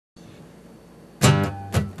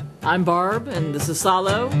I'm Barb, and this is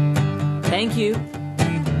Salo. Thank you.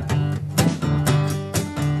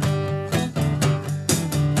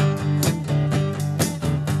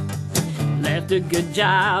 Left a good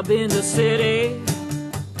job in the city,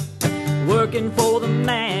 working for the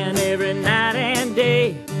man every night and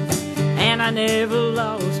day. And I never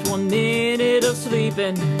lost 1 minute of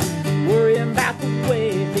sleeping, worrying about the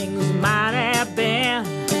way things might have been.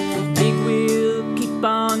 Big wheel keep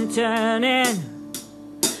on turning,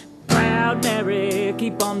 proud Mary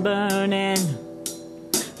keep on burning,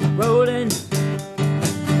 rolling,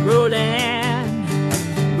 rolling,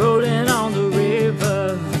 rolling on the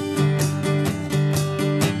river.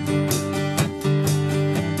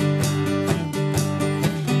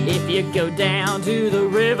 If you go down to the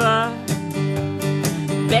river,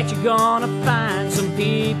 bet you're gonna find some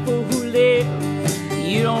people who live.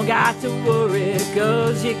 You don't got to worry,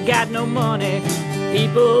 'cause you got no money.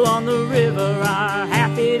 People on the river are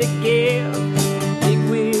happy to give. Big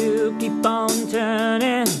wheel keep on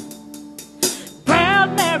turning,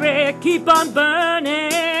 proud Mary keep on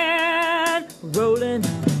burning, rolling,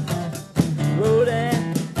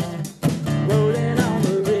 rolling, rolling on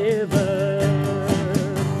the river,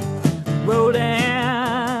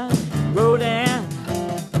 rolling, rolling,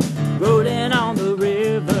 rolling on the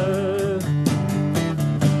river.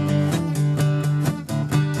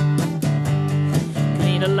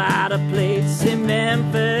 Cleaned a lot of plates in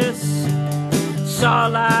Memphis, saw a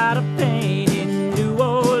lot of pain in New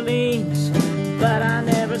Orleans, but I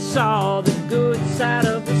never saw the good side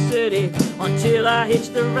of the city until I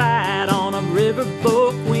hitched a ride on a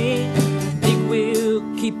riverboat queen. Big wheel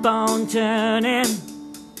keep on turning,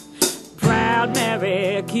 proud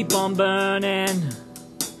Mary keep on burning,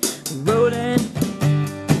 rolling,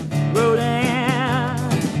 rolling,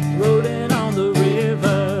 rolling on the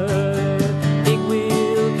river. Big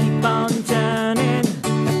wheel keep on turning,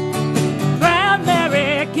 proud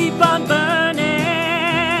Mary keep on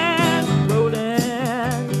burning,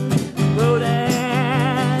 rolling,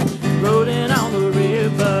 rolling, rolling on the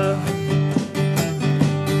river,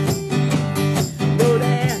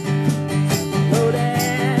 rolling,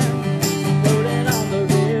 rolling, rolling on the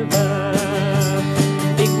river.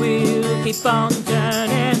 Big wheel keep on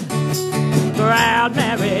turning, proud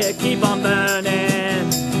Mary keep on burning,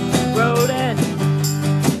 rolling,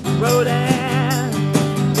 rolling,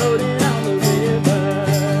 rolling on the river,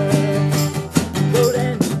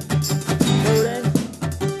 rolling, rolling,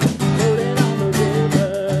 rolling on the river,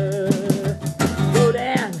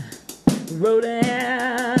 rolling, rolling,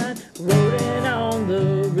 rolling on the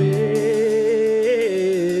river.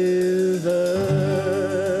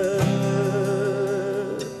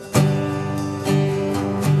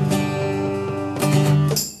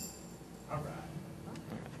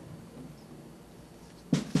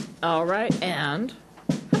 All right, and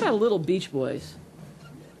how about a little Beach Boys?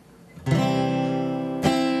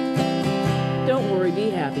 Don't worry,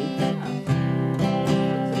 be happy.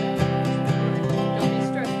 Don't be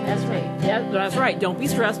stressed. That's right. Yeah, that's right. Don't be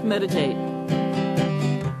stressed, meditate.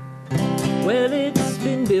 Well, it's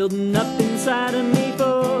been building up inside of me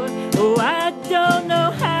for, oh, I don't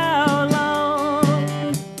know how long.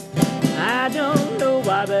 I don't know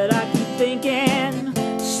why, but I keep thinking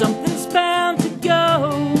something's bound to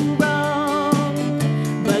go wrong.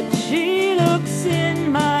 But she looks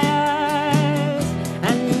in my eyes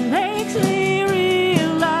and makes me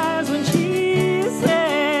realize when she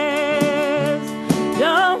says,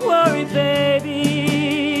 don't worry, baby,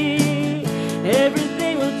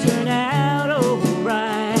 everything will turn out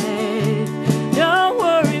alright. Don't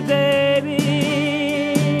worry, baby,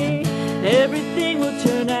 everything will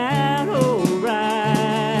turn out alright.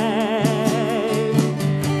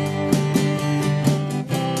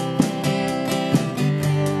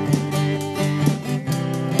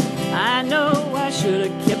 I know I should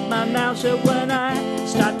have kept my mouth shut when I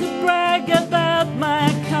start to brag about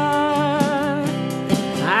my car.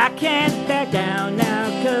 I can't back down now,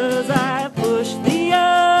 'cause I pushed the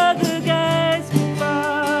other guys too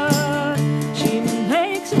far. She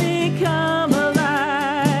makes me come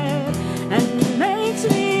alive and makes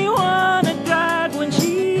me wanna drive when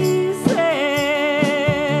she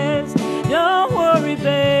says, don't worry,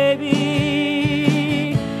 baby,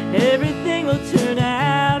 everything will turn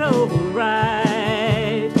out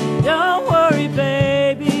alright. Don't worry,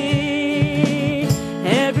 baby,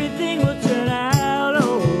 everything will turn out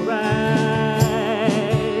alright.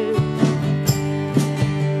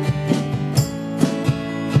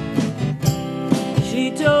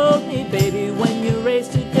 She told me, baby, when you race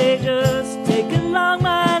today, just take along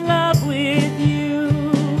my love with you.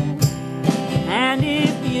 And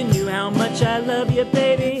if you knew how much I love you,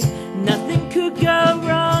 baby,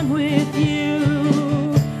 with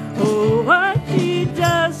you. Oh, what she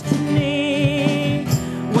does to me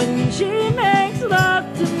when she makes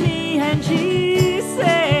love to me and she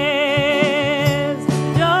says,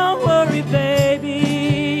 don't worry, baby,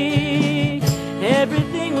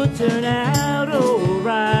 everything will turn out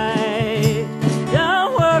alright.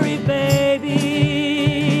 Don't worry, baby,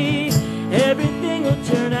 everything will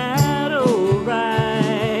turn out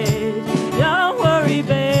alright. Don't worry,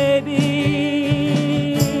 baby.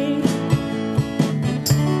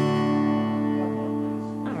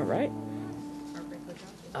 All right.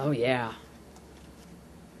 Oh, yeah.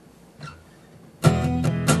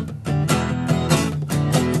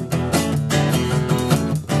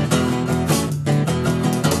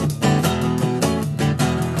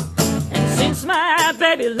 Since my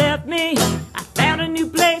baby left me, I found a new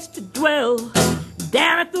place to dwell.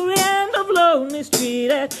 Down at the end of Lonely Street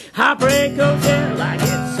at Heartbreak Hotel. I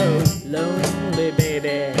get so lonely,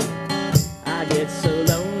 baby. I get so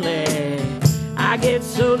lonely. I get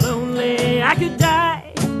so lonely I could die.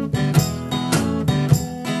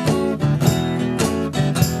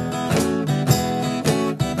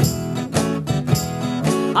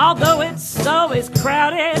 Although it's always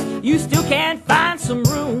crowded, you still can't find some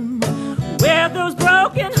room where those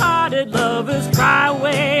broken-hearted lovers cry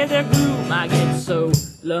away their gloom. I get so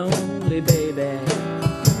lonely, baby.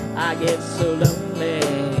 I get so lonely.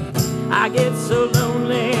 I get so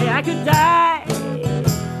lonely I could die.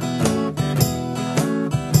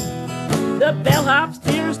 The bellhop's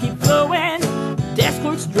tears keep flowing. Desk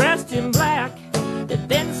clerk's dressed in black. They've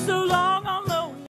been so long.